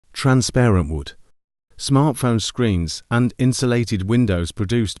Transparent wood. Smartphone screens and insulated windows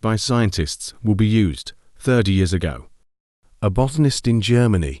produced by scientists will be used 30 years ago. A botanist in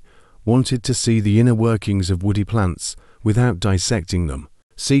Germany wanted to see the inner workings of woody plants without dissecting them.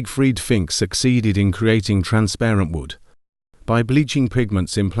 Siegfried Fink succeeded in creating transparent wood by bleaching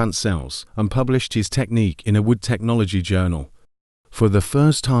pigments in plant cells and published his technique in a wood technology journal. For the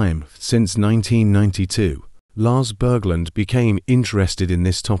first time since 1992, Lars Berglund became interested in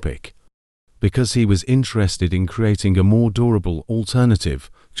this topic because he was interested in creating a more durable alternative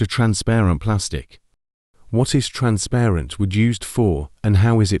to transparent plastic. What is transparent wood used for, and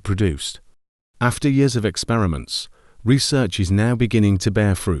how is it produced? After years of experiments, research is now beginning to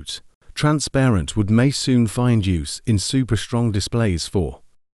bear fruit. Transparent wood may soon find use in super strong displays for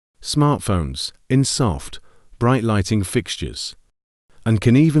smartphones, in soft, bright lighting fixtures, and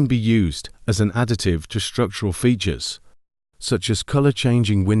can even be used as an additive to structural features, such as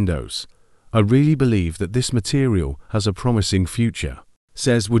color-changing windows. I really believe that this material has a promising future,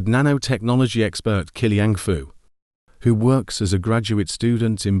 says wood nanotechnology expert Qiliang Fu, who works as a graduate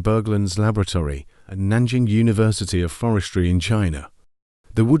student in Berglund's laboratory at Nanjing University of Forestry in China.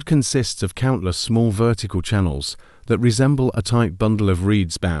 The wood consists of countless small vertical channels that resemble a tight bundle of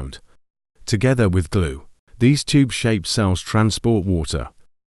reeds bound together with glue. These tube-shaped cells transport water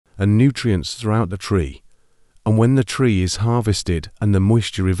and nutrients throughout the tree, and when the tree is harvested and the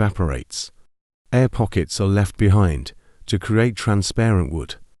moisture evaporates, air pockets are left behind to create transparent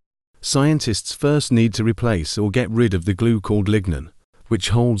wood. Scientists first need to replace or get rid of the glue called lignin, which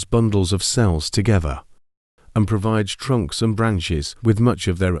holds bundles of cells together and provides trunks and branches with much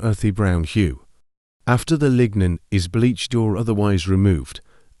of their earthy brown hue. After the lignin is bleached or otherwise removed,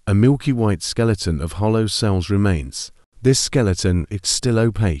 a milky white skeleton of hollow cells remains. This skeleton is still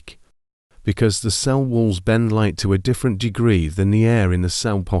opaque because the cell walls bend light to a different degree than the air in the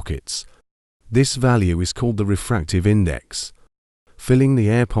cell pockets. This value is called the refractive index. Filling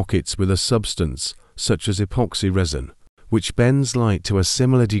the air pockets with a substance such as epoxy resin, which bends light to a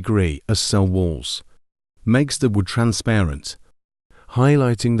similar degree as cell walls, makes the wood transparent.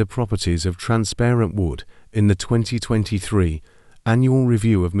 Highlighting the properties of transparent wood in the 2023 Annual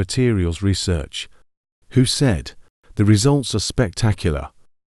Review of Materials Research, who said, "The results are spectacular.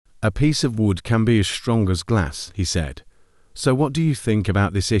 A piece of wood can be as strong as glass," he said. So what do you think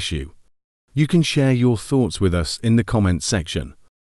about this issue? You can share your thoughts with us in the comment section.